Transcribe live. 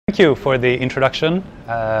Thank you for the introduction.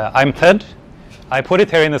 I'm Ted. I put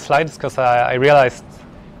it here in the slides because I realized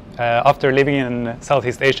after living in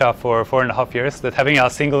Southeast Asia for 4.5 years that having a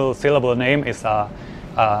single syllable name is a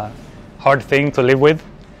hard thing to live with.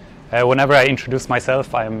 Whenever I introduce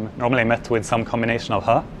myself, I'm normally met with some combination of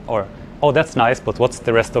huh or oh, that's nice, but what's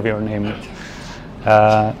the rest of your name?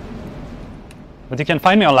 But you can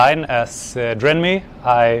find me online as Drenme.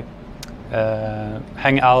 I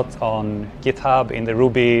hang out on GitHub, in the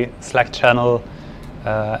Ruby Slack channel,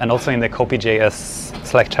 and also in the Copy.js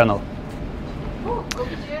Slack channel. Oh,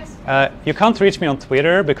 Copy.js. You can't reach me on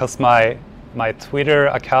Twitter because my Twitter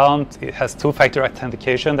account has two-factor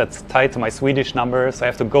authentication that's tied to my Swedish number, so I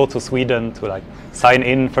have to go to Sweden to sign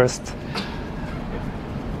in first.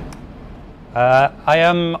 I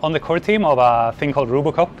am on the core team of a thing called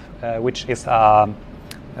Rubocop, which is a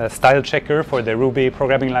style checker for the Ruby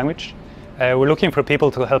programming language. We're looking for people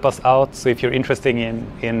to help us out, so if you're interested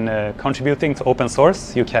in contributing to open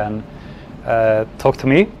source, you can talk to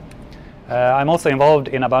me. I'm also involved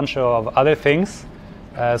in a bunch of other things,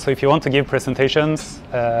 so if you want to give presentations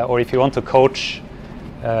or if you want to coach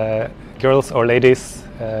girls or ladies,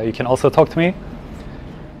 you can also talk to me.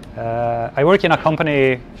 I work in a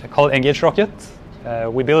company called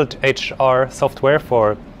Engineers.SG. We build HR software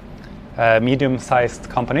for medium-sized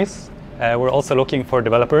companies. We're also looking for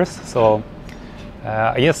developers. So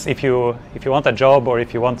yes, if you want a job or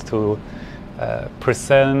if you want to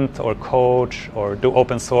present or coach or do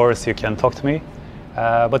open source, you can talk to me.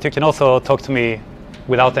 But you can also talk to me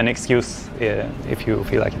without an excuse if you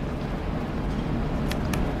feel like it.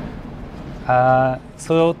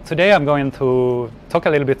 So today I'm going to talk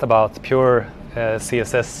a little bit about pure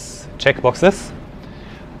CSS checkboxes.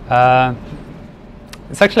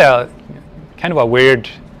 It's actually a kind of a weird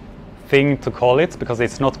thing to call it because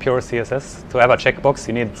it's not pure CSS. To have a checkbox,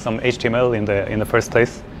 you need some HTML in the first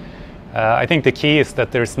place. I think the key is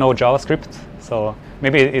that there's no JavaScript, so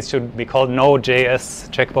maybe it should be called Node.js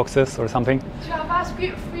checkboxes or something.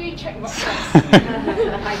 JavaScript-free checkboxes.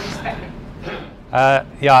 I expect.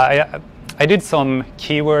 Yeah, I did some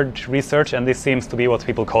keyword research, and this seems to be what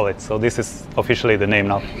people call it. So this is officially the name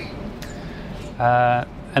now.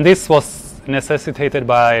 And this was necessitated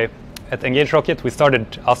by, at Engage.Rocket, we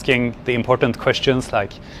started asking the important questions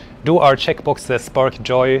like, do our checkboxes spark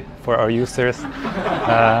joy for our users?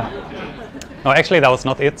 No, actually, that was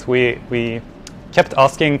not it. We kept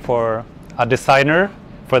asking for a designer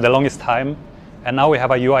for the longest time, and now we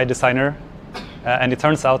have a UI designer. And it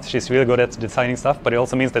turns out she's really good at designing stuff, but it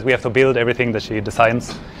also means that we have to build everything that she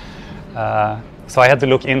designs. So I had to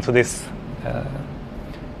look into this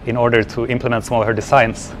in order to implement some of her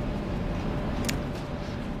designs.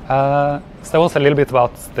 So that was a little bit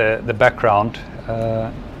about the background.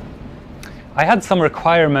 I had some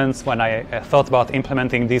requirements when I thought about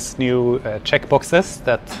implementing these new checkboxes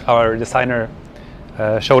that our designer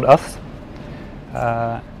showed us.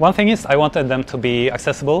 One thing is I wanted them to be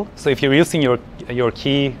accessible. So if you're using your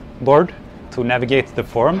keyboard to navigate the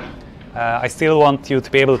form, I still want you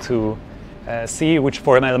to be able to see which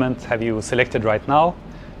form element have you selected right now.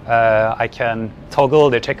 I can toggle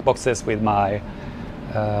the checkboxes with my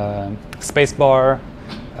spacebar.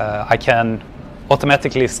 I can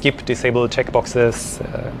automatically skip disabled checkboxes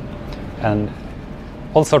and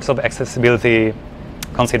all sorts of accessibility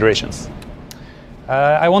considerations.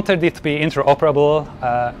 I wanted it to be interoperable.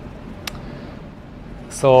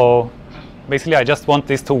 So basically, I just want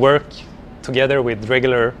this to work together with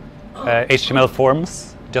regular HTML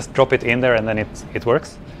forms. Just drop it in there and then it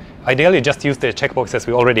works. Ideally, just use the checkboxes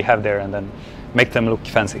we already have there and then make them look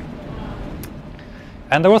fancy.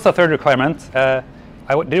 And there was a third requirement. I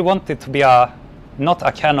did want it to be not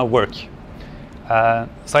a can of work.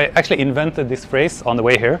 So I actually invented this phrase on the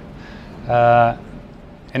way here.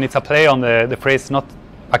 And it's a play on the phrase, not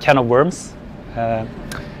a can of worms.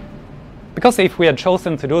 Because if we had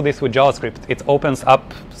chosen to do this with JavaScript, it opens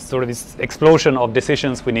up sort of this explosion of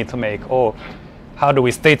decisions we need to make. Oh, how do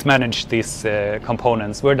we state manage these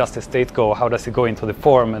components? Where does the state go? How does it go into the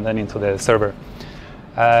form and then into the server?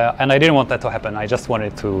 And I didn't want that to happen. I just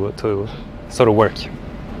wanted to sort of work.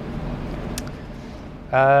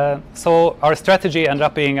 So our strategy ended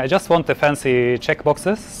up being, I just want the fancy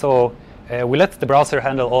checkboxes. So we let the browser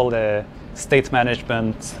handle all the state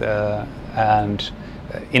management and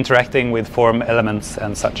interacting with form elements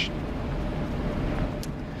and such.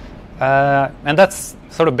 And that's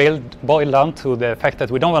sort of boiled down to the fact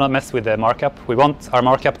that we don't want to mess with the markup. We want our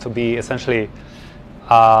markup to be essentially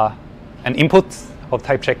an input of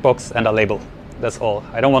type checkbox and a label. That's all.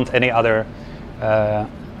 I don't want any other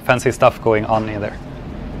fancy stuff going on in there.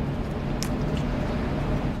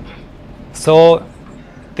 So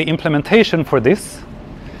the implementation for this,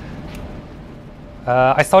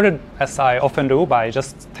 I started, as I often do, by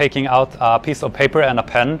just taking out a piece of paper and a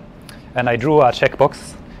pen, and I drew a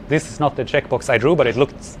checkbox. This is not the checkbox I drew, but it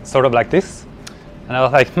looked sort of like this. And I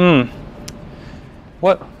was like,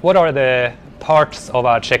 what are the parts of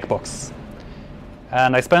a checkbox?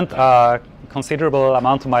 And I spent a considerable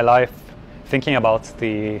amount of my life thinking about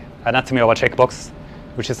the anatomy of a checkbox,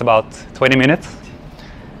 which is about 20 minutes.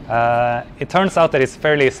 It turns out that it's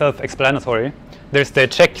fairly self-explanatory. There's the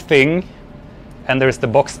check thing, and there's the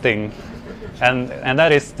box thing, and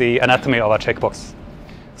that is the anatomy of a checkbox.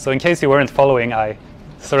 So in case you weren't following, I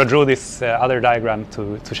sort of drew this other diagram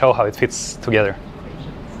to show how it fits together.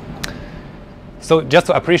 So just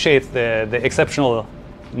to appreciate the exceptional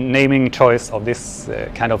naming choice of this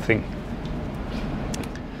kind of thing.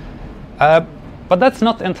 But that's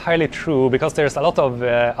not entirely true, because there's a lot of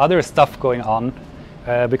other stuff going on,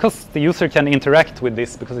 because the user can interact with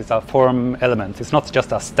this because it's a form element. It's not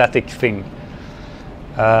just a static thing.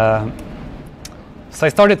 So I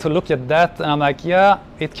started to look at that, and I'm like, yeah,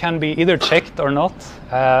 it can be either checked or not.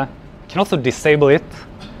 You can also disable it.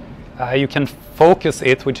 You can focus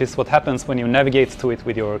it, which is what happens when you navigate to it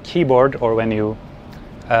with your keyboard, or when you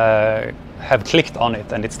have clicked on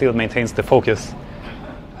it and it still maintains the focus.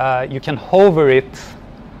 You can hover it,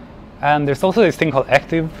 and there's also this thing called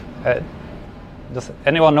active. Does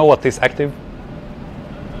anyone know what is active?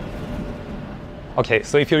 Okay,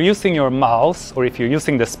 so if you're using your mouse, or if you're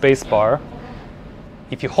using the space bar,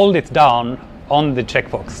 if you hold it down on the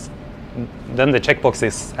checkbox, then the checkbox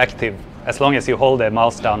is active, as long as you hold the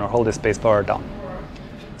mouse down or hold the space bar down.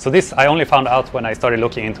 So this I only found out when I started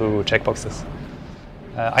looking into checkboxes.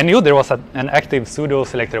 I knew there was an active pseudo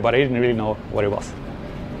selector, but I didn't really know what it was.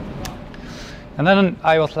 And then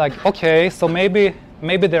I was like, okay, so maybe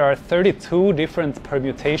there are 32 different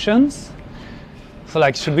permutations. So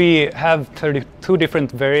like, should we have 32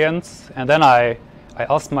 different variants? And then I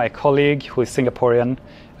asked my colleague, who is Singaporean,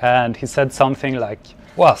 and he said something like,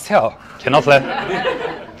 "Wow, so cannot let."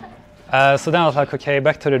 So then I was like, okay,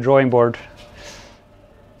 back to the drawing board.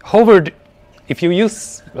 Hover, if you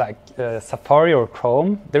use like Safari or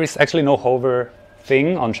Chrome, there is actually no hover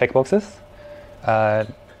thing on checkboxes.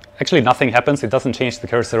 Actually, nothing happens. It doesn't change the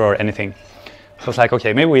cursor or anything. So it's like,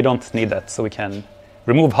 okay, maybe we don't need that, so we can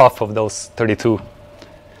remove half of those 32.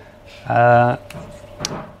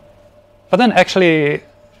 But then actually,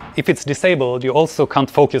 if it's disabled, you also can't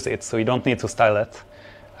focus it, so you don't need to style it.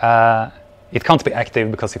 It can't be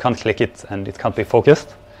active because you can't click it, and it can't be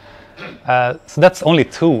focused. So that's only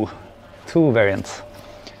two variants.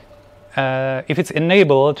 If it's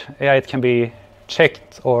enabled, yeah, it can be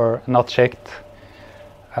checked or not checked.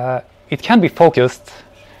 It can be focused,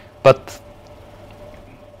 but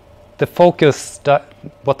the focus,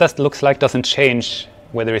 what that looks like, doesn't change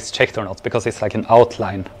whether it's checked or not, because it's like an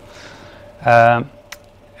outline.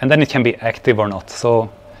 And then it can be active or not. So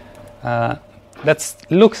that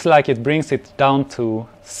looks like it brings it down to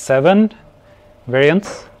 7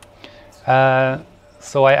 variants.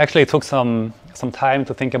 So I actually took some time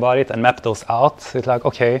to think about it and map those out. It's like,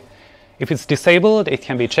 okay, if it's disabled, it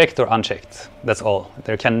can be checked or unchecked. That's all.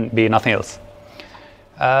 There can be nothing else.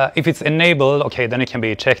 If it's enabled, okay, then it can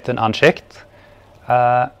be checked and unchecked.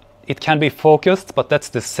 It can be focused, but that's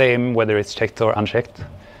the same whether it's checked or unchecked.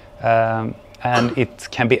 And it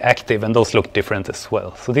can be active, and those look different as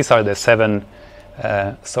well. So these are the 7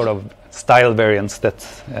 sort of style variants that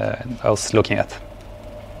I was looking at.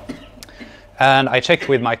 And I checked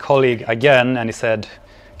with my colleague again, and he said,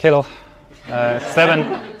 Kalo,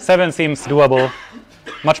 7 seems doable,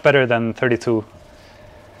 much better than 32.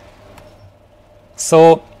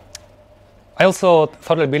 So I also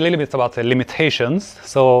thought a little bit about the limitations.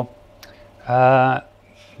 So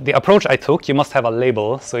the approach I took, you must have a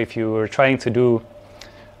label. So if you were trying to do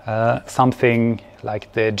something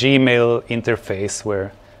like the Gmail interface,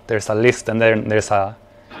 where there's a list and then there's a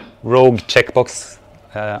rogue checkbox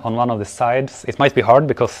on one of the sides, it might be hard,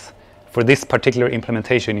 because for this particular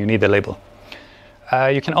implementation you need a label.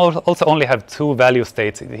 You can also only have 2 value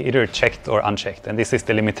states, either checked or unchecked, and this is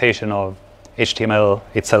the limitation of HTML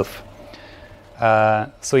itself.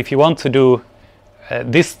 So if you want to do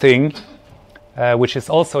this thing, which is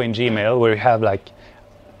also in Gmail, where you have like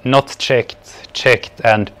not checked, checked,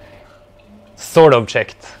 and sort of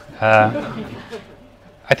checked.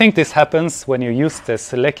 I think this happens when you use the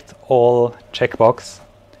select all checkbox,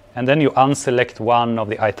 and then you unselect one of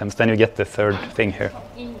the items, then you get the third thing here.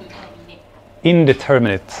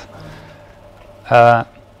 Indeterminate.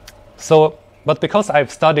 But because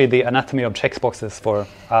I've studied the anatomy of checkboxes for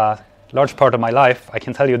a large part of my life, I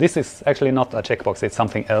can tell you this is actually not a checkbox, it's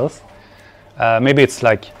something else. Maybe it's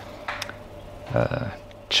like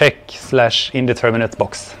check/indeterminate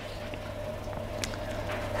box.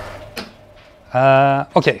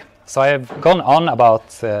 Okay, so I have gone on about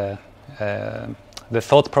the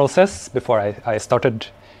thought process before I started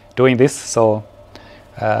doing this. So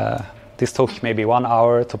this took maybe 1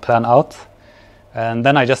 hour to plan out. And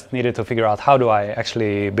then I just needed to figure out how do I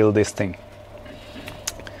actually build this thing.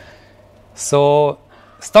 So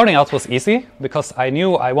starting out was easy because I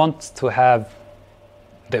knew I want to have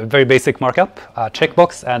the very basic markup, a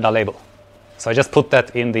checkbox and a label. So I just put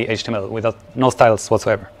that in the HTML without no styles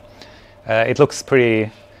whatsoever. It looks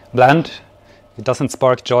pretty bland. It doesn't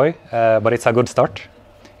spark joy, but it's a good start.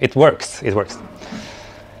 It works. It works.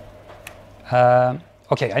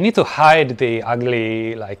 Okay, I need to hide the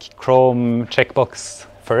ugly like Chrome checkbox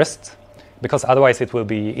first, because otherwise it will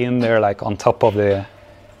be in there like on top of the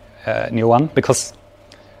new one. Because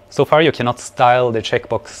so far you cannot style the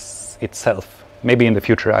checkbox itself. Maybe in the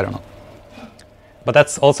future, I don't know. But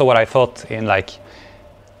that's also what I thought in like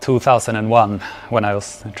 2001 when I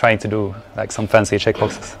was trying to do like some fancy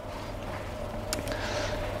checkboxes.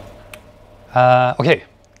 Okay,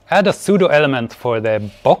 add a pseudo element for the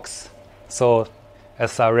box. So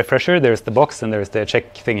as a refresher, there's the box and there's the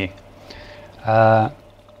check thingy.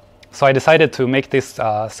 So I decided to make this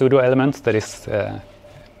pseudo element that is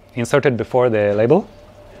inserted before the label.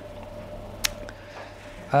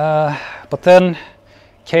 But then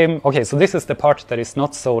came, okay, so this is the part that is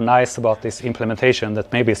not so nice about this implementation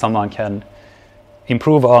that maybe someone can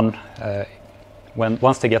improve on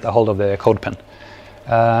once they get a hold of the code pen.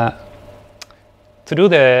 To do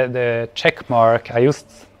the check mark, I used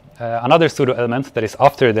another pseudo element that is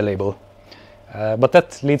after the label, but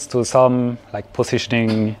that leads to some like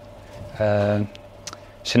positioning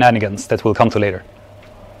shenanigans that we'll come to later.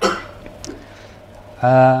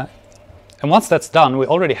 And once that's done, we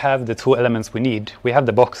already have the two elements we need. We have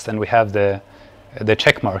the box and we have the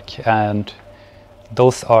check mark, and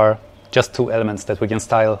those are just two elements that we can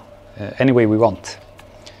style any way we want.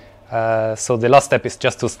 So the last step is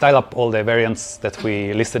just to style up all the variants that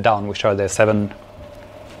we listed down, which are the 7.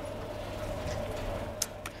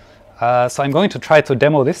 So I'm going to try to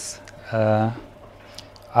demo this. I'm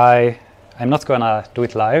not going to do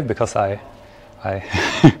it live because I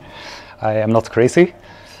am not crazy.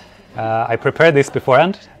 I prepared this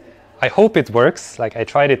beforehand. I hope it works. Like I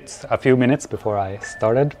tried it a few minutes before I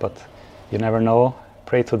started, but you never know.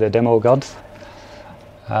 Pray to the demo gods.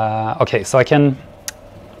 Okay, so I can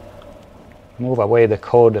move away the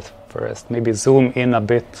code at first. Maybe zoom in a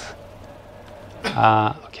bit.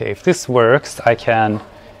 Okay, if this works, I can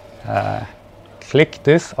click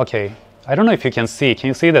this. Okay, I don't know if you can see. Can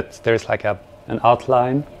you see that there's like an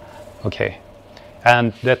outline? Okay,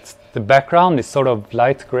 and that the background is sort of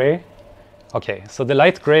light gray. Okay, so the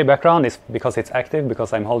light gray background is because it's active,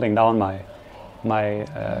 because I'm holding down my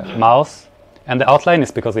mouse, and the outline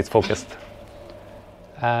is because it's focused.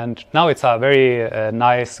 And now it's a very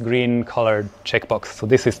nice green colored checkbox. So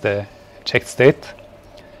this is the checked state.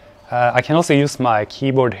 I can also use my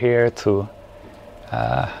keyboard here to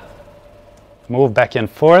move back and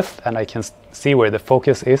forth, and I can see where the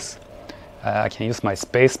focus is. I can use my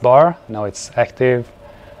space bar. Now it's active.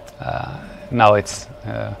 Now it's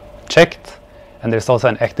checked, and there's also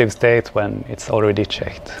an active state when it's already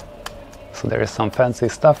checked. So there is some fancy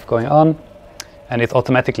stuff going on, and it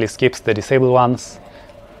automatically skips the disabled ones.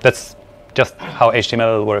 That's just how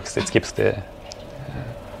HTML works. It skips the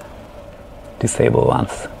disabled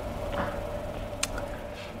ones.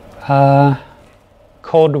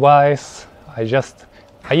 Code-wise, I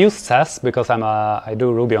use Sass because I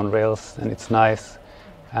do Ruby on Rails, and it's nice.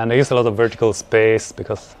 And I use a lot of vertical space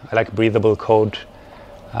because I like breathable code.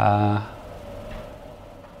 And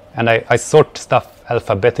I sort stuff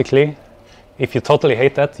alphabetically. If you totally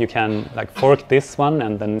hate that, you can like fork this one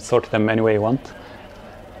and then sort them any way you want.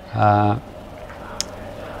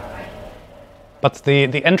 But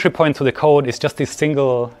the entry point to the code is just this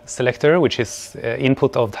single selector, which is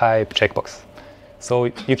input of type checkbox. So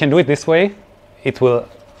you can do it this way. It will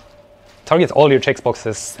target all your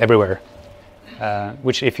checkboxes everywhere.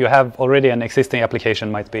 Which if you have already an existing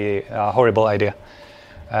application might be a horrible idea.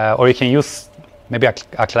 Or you can use maybe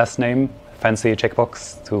a class name, fancy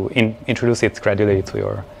checkbox, to introduce it gradually to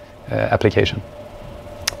your application.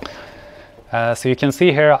 So you can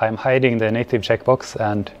see here I'm hiding the native checkbox,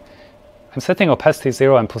 and I'm setting opacity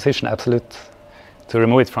 0 and position absolute to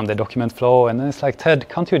remove it from the document flow. And then it's like, Ted,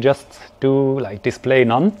 can't you just do like display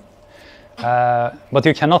none? But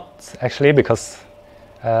you cannot actually, because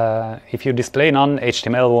if you display none,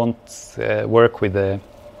 HTML won't work with the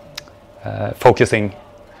focusing.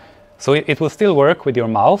 So it will still work with your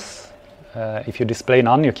mouse, if you display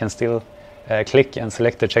none, you can still click and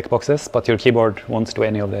select the checkboxes, but your keyboard won't do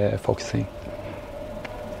any of the focusing.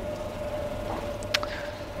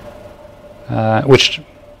 Which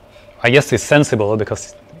I guess is sensible,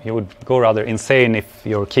 because you would go rather insane if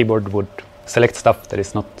your keyboard would select stuff that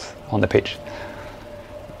is not on the page.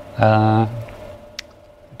 The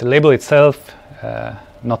label itself,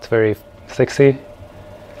 not very sexy.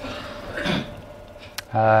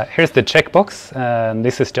 Here's the checkbox, and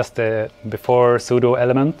this is just the before pseudo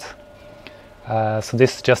element. So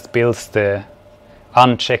this just builds the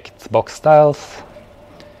unchecked box styles,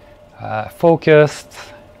 focused,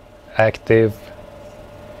 active,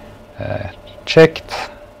 checked,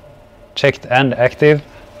 checked and active,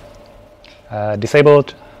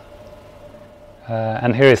 disabled,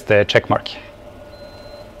 and here is the check mark.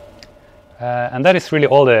 And that is really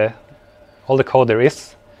all the code there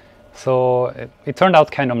is. So it turned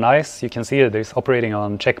out kind of nice. You can see that there's operating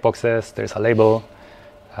on checkboxes, there's a label,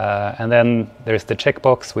 and then there's the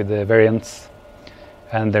checkbox with the variants,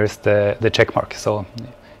 and there's the check mark. So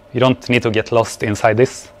you don't need to get lost inside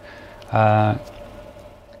this.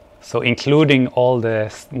 So including all the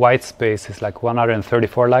white space is like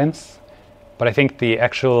 134 lines, but I think the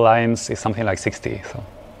actual lines is something like 60.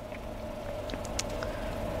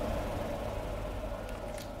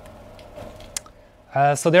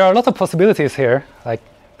 So there are a lot of possibilities here. Like,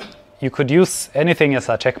 you could use anything as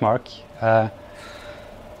a check mark.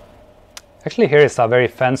 Actually, here is a very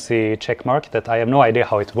fancy check mark that I have no idea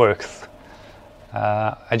how it works.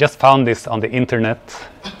 I just found this on the internet.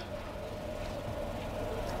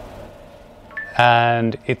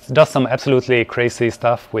 And it does some absolutely crazy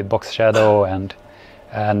stuff with box shadow and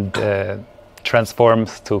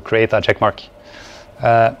transforms to create a check mark.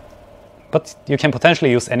 But you can potentially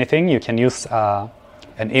use anything. You can use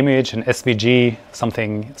an image, an SVG,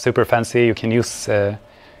 something super fancy. You can use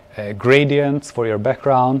gradients for your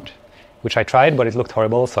background, which I tried, but it looked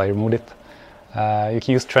horrible, so I removed it. You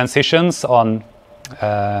can use transitions on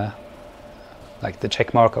like the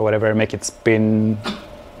check mark or whatever, make it spin.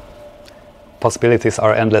 Possibilities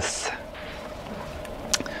are endless.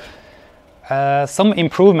 Some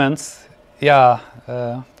improvements,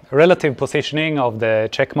 relative positioning of the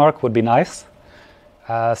check mark would be nice.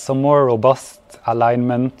 Some more robust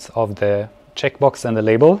alignment of the checkbox and the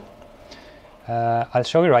label. I'll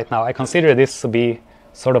show you right now. I consider this to be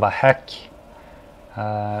sort of a hack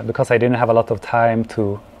because I didn't have a lot of time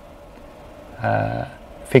to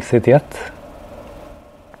fix it yet.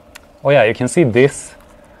 Oh yeah, you can see this.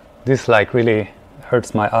 This like really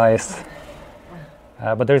hurts my eyes.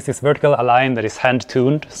 But there's this vertical align that is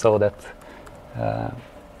hand-tuned so that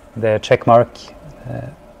the check mark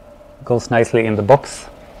goes nicely in the box.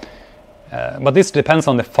 But this depends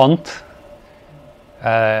on the font,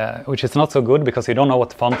 which is not so good because you don't know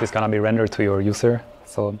what font is going to be rendered to your user.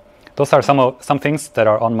 So those are some things that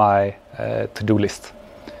are on my to-do list.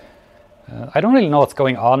 I don't really know what's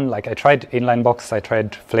going on. Like, I tried inline box, I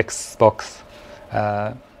tried flex box,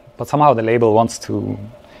 but somehow the label wants to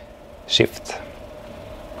shift.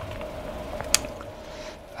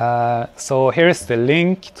 So here's the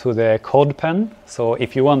link to the code pen. So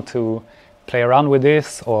if you want to play around with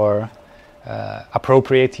this or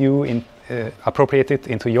appropriate it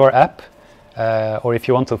into your app, or if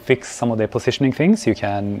you want to fix some of the positioning things, you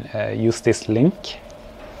can use this link.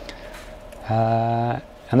 And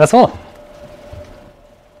that's all.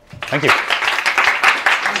 Thank you.